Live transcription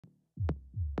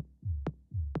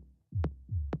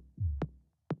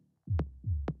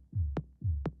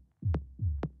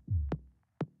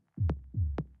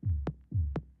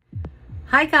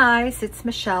Hi guys, it's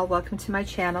Michelle. Welcome to my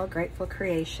channel, Grateful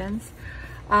Creations.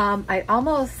 I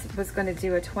almost was going to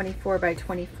do a 24 by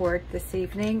 24 this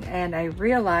evening, and I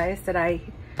realized that I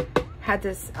had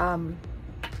this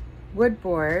wood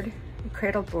board,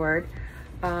 cradle board,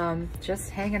 just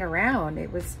hanging around. It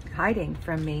was hiding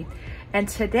from me. And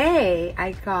today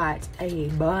I got a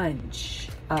bunch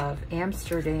of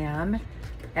Amsterdam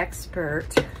Expert,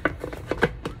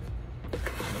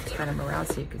 turn them around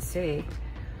so you can see,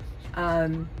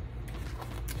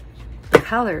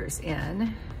 colors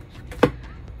in,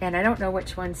 and I don't know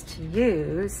which ones to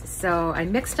use, so I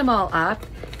mixed them all up,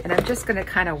 and I'm just going to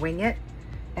kind of wing it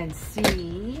and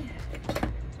see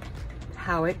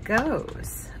how it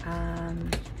goes.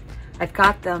 I've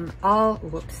got them all,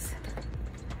 whoops,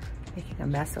 making a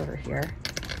mess over here.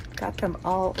 Got them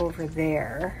all over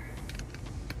there.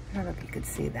 I don't know if you could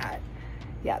see that.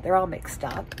 Yeah, they're all mixed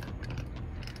up,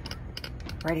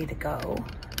 ready to go.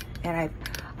 And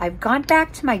I've gone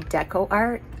back to my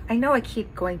Decoart. I know I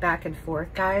keep going back and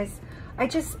forth, guys.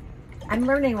 I'm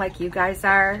learning like you guys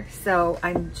are, so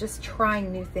I'm just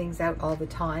trying new things out all the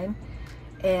time.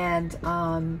 And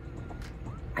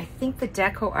I think the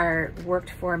Decoart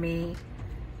worked for me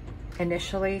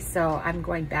initially, so I'm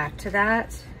going back to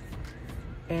that.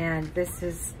 And this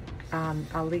is,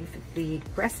 I'll leave the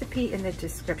recipe in the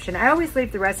description. I always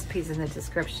leave the recipes in the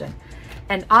description.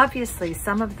 And obviously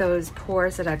some of those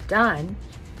pours that I've done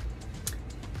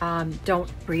don't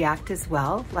react as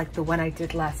well, like the one I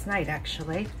did last night,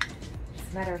 actually.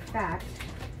 As a matter of fact,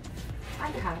 I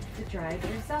have the dried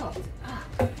result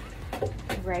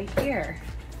right here.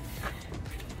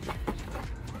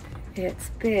 It's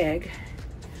big.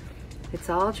 It's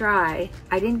all dry.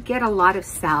 I didn't get a lot of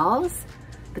cells,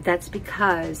 but that's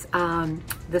because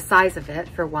the size of it,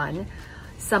 for one.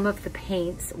 Some of the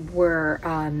paints were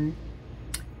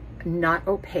not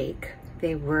opaque,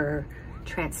 they were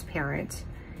transparent.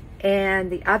 And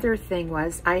the other thing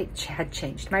was I had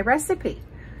changed my recipe.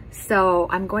 So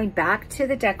I'm going back to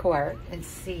the Decoart and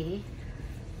see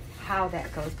how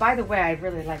that goes. By the way, I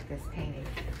really like this painting.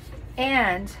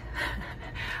 And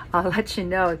I'll let you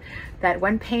know that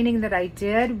one painting that I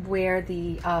did where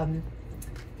the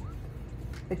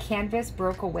canvas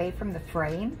broke away from the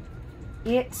frame,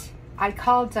 I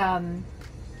called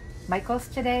Michael's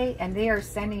today, and they are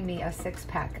sending me a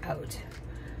 6-pack out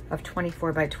of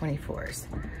 24 by 24s.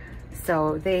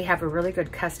 So they have a really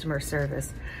good customer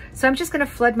service. So I'm just gonna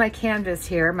flood my canvas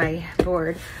here, my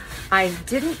board. I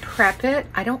didn't prep it.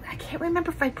 I can't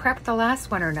remember if I prepped the last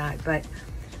one or not, but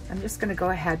I'm just gonna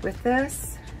go ahead with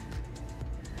this.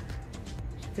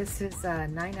 This is a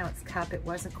 9-ounce cup. It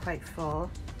wasn't quite full.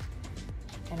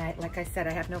 And like I said,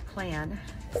 I have no plan.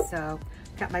 So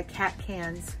got my cat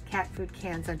food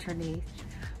cans underneath.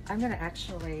 I'm gonna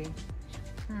actually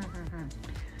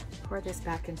pour this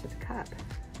back into the cup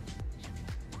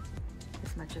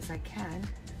as much as I can.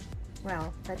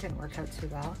 Well, that didn't work out too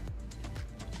well.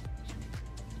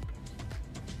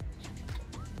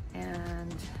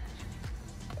 And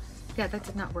yeah, that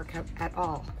did not work out at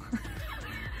all.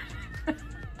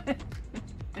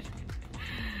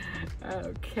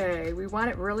 Okay, we want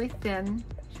it really thin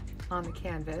on the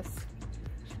canvas.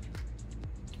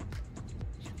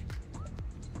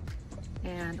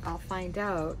 And I'll find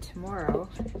out tomorrow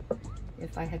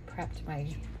if I had prepped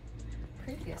my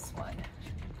previous one.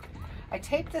 I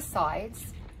taped the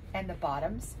sides and the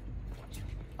bottoms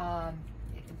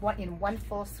in one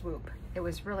full swoop. It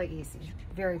was really easy,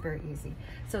 very, very easy.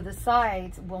 So the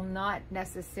sides will not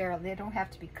necessarily, they don't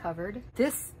have to be covered.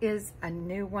 This is a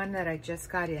new one that I just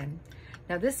got in.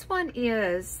 Now this one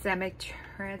is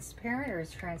semi-transparent, or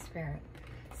is transparent.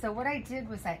 So what I did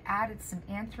was I added some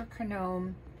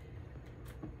Anthricrinome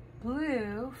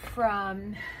blue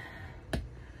from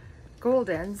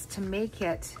Golden's to make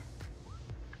it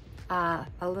a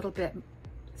little bit,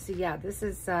 so yeah, this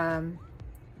is, I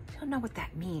don't know what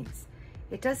that means.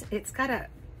 It's got a,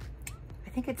 I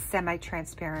think it's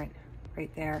semi-transparent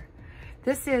right there.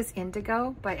 This is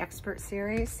Indigo by Expert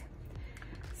Series.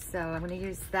 So I'm gonna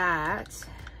use that.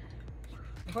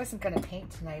 I wasn't gonna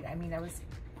paint tonight. I mean, I was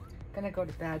gonna go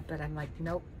to bed, but I'm like,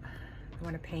 nope, I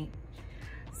wanna paint.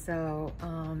 So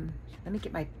let me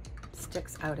get my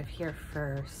sticks out of here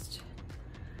first.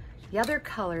 The other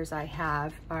colors I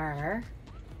have are,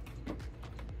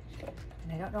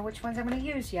 and I don't know which ones I'm gonna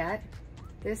use yet.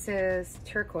 This is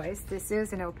Turquoise. This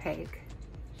is an opaque.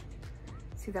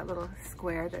 See that little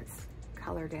square that's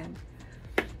colored in?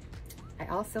 I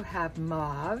also have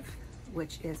Mauve,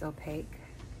 which is opaque.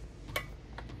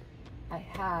 I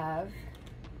have,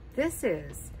 this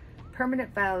is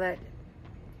Permanent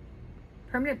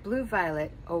Blue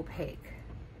Violet opaque.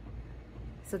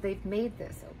 So they've made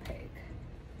this opaque.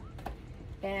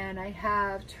 And I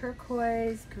have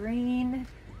turquoise, green,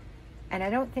 and I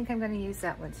don't think I'm going to use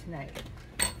that one tonight.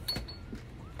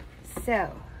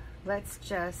 So let's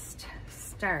just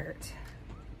start.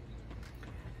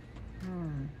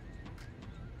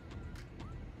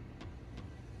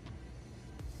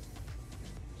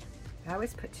 I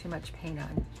always put too much paint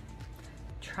on,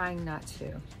 trying not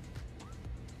to.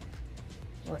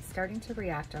 Well, it's starting to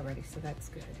react already, so that's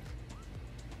good.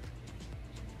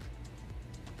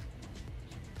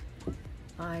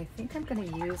 I think I'm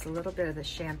going to use a little bit of the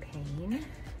champagne.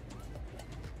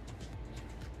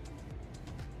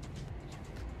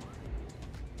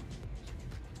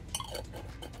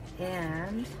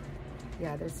 And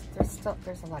yeah, there's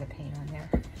a lot of paint on there.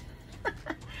 I'm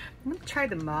going to try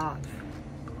the mauve,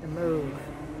 the mauve.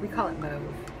 We call it mauve.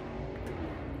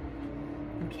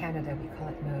 In Canada, we call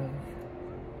it mauve.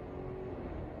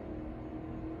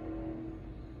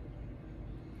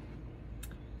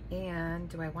 And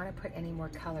do I want to put any more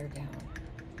color down?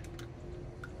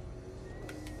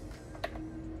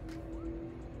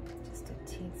 Just a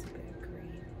teensy bit of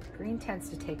green. Green tends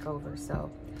to take over, so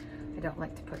I don't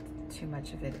like to put too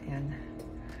much of it in.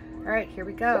 All right, here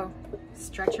we go.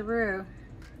 Stretcheroo.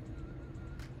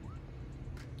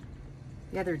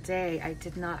 The other day, I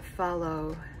did not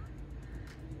follow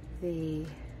the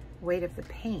weight of the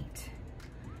paint.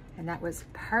 And that was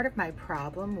part of my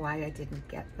problem, why I didn't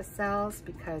get the cells,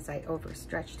 because I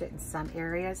overstretched it in some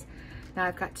areas. Now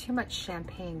I've got too much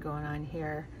champagne going on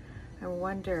here. I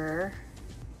wonder,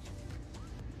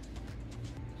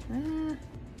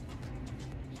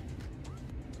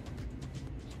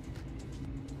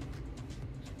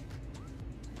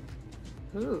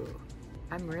 ooh,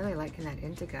 I'm really liking that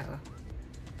indigo.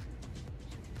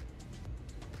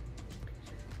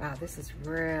 Wow, this is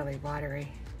really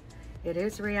watery. It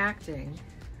is reacting.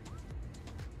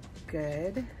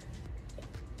 Good.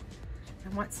 I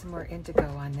want some more indigo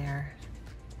on there.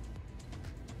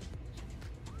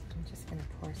 I'm just gonna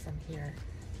pour some here.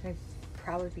 I'd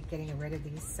probably be getting rid of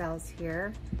these cells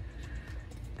here,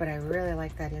 but I really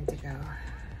like that indigo.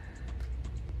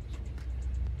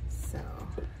 So.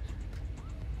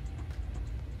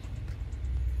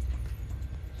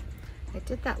 I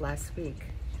did that last week.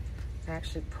 I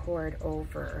actually poured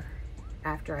over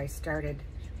after I started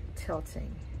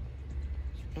tilting,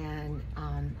 and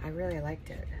I really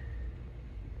liked it.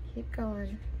 Keep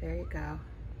going, there you go.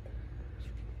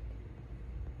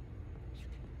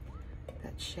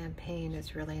 That champagne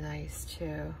is really nice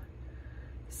too.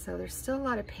 So there's still a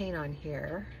lot of paint on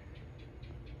here.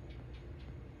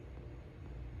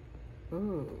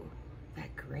 Ooh,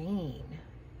 that green.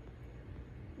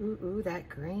 Ooh, that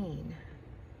green.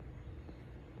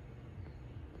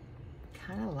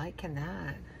 Kind of liking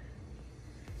that.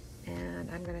 And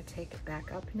I'm going to take it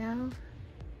back up now.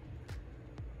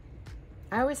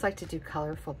 I always like to do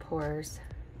colorful pours.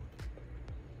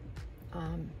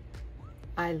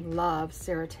 I love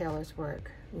Sarah Taylor's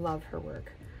work. Love her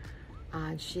work.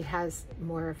 She has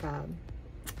more of a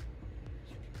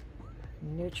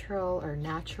neutral or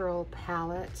natural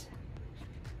palette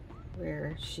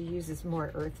where she uses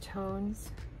more earth tones.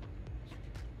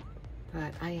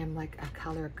 But I am like a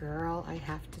color girl. I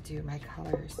have to do my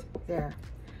colors there.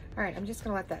 All right, I'm just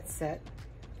gonna let that sit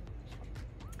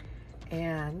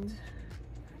and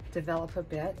develop a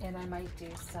bit, and I might do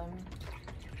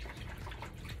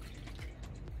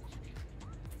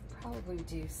probably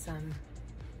do some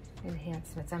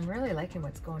enhancements. I'm really liking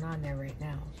what's going on there right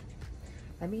now.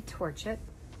 Let me torch it,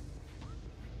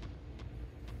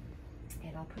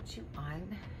 and I'll put you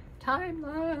on time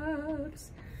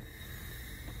lapse.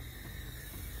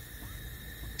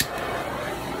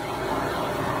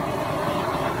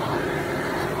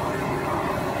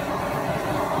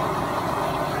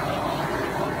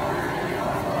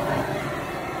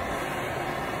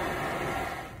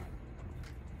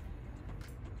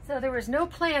 So there was no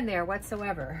plan there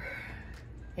whatsoever,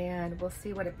 and we'll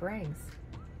see what it brings.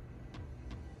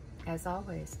 As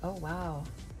always. Oh wow,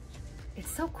 it's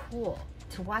so cool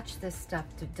to watch this stuff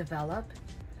to develop.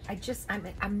 I'm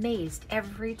amazed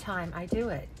every time I do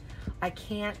it. I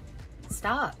can't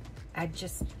stop.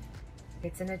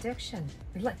 It's an addiction.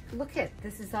 Look at,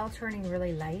 this is all turning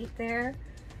really light there.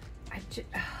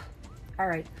 All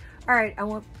right, I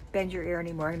won't bend your ear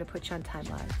anymore. I'm gonna put you on time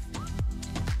lapse.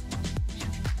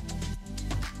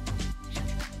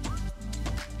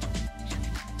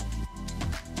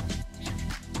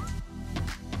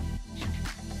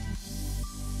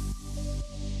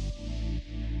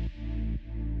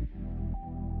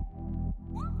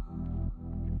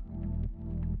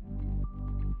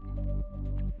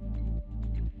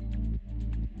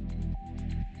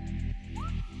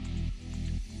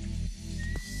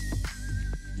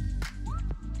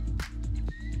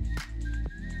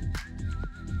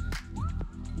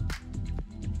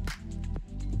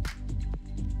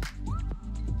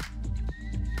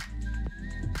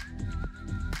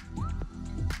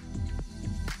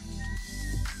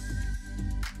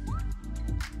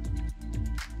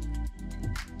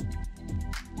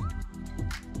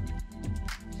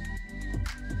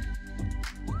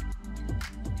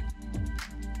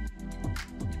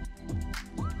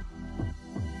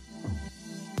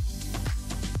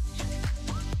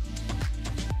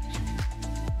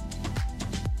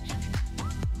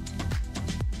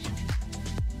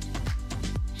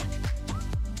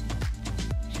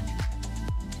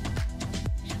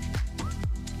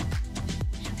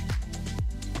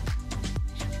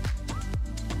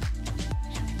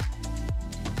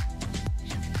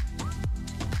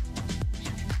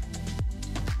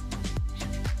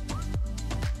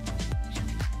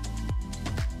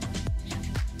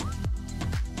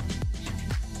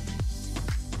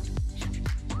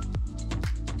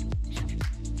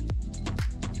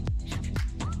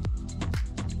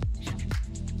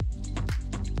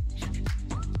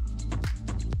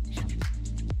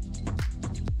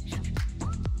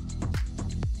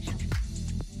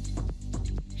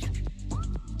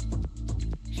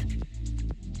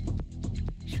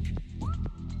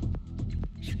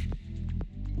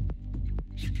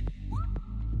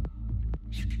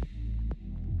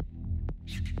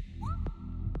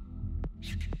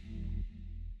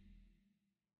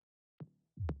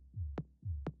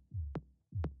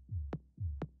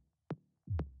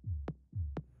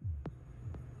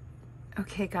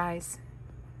 Okay, guys.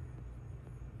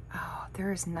 Oh,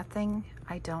 there is nothing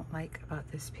I don't like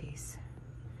about this piece.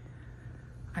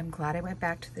 I'm glad I went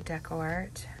back to the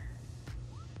Decoart.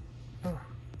 Oh,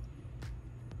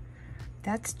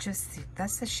 that's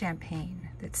the champagne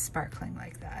that's sparkling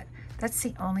like that. That's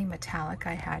the only metallic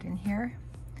I had in here.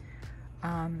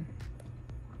 Yeah,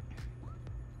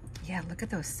 look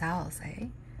at those cells, eh?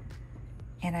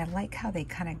 And I like how they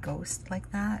kind of ghost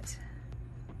like that.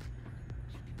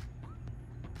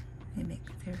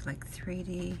 There's like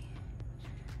 3D.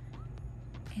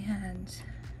 And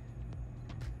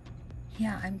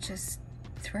yeah, I'm just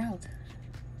thrilled.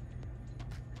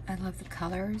 I love the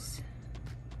colors.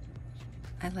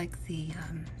 I like the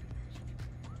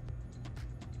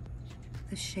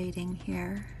shading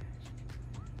here.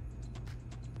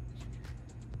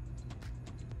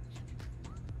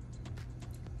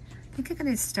 I think I'm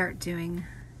going to start doing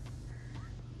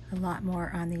a lot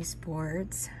more on these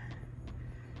boards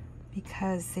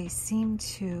because they seem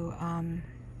to,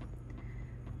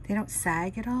 they don't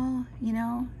sag at all, you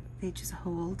know? They just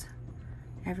hold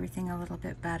everything a little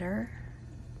bit better.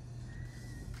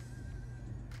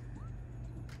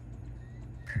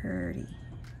 Pretty.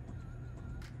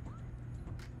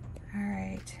 All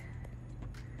right.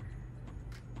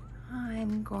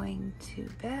 I'm going to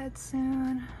bed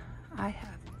soon. I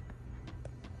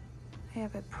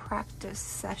have a practice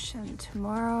session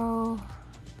tomorrow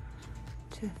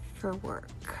for work.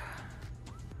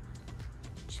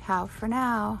 Ciao for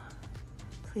now.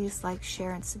 Please like,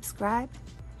 share, and subscribe,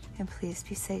 and please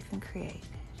be safe and create.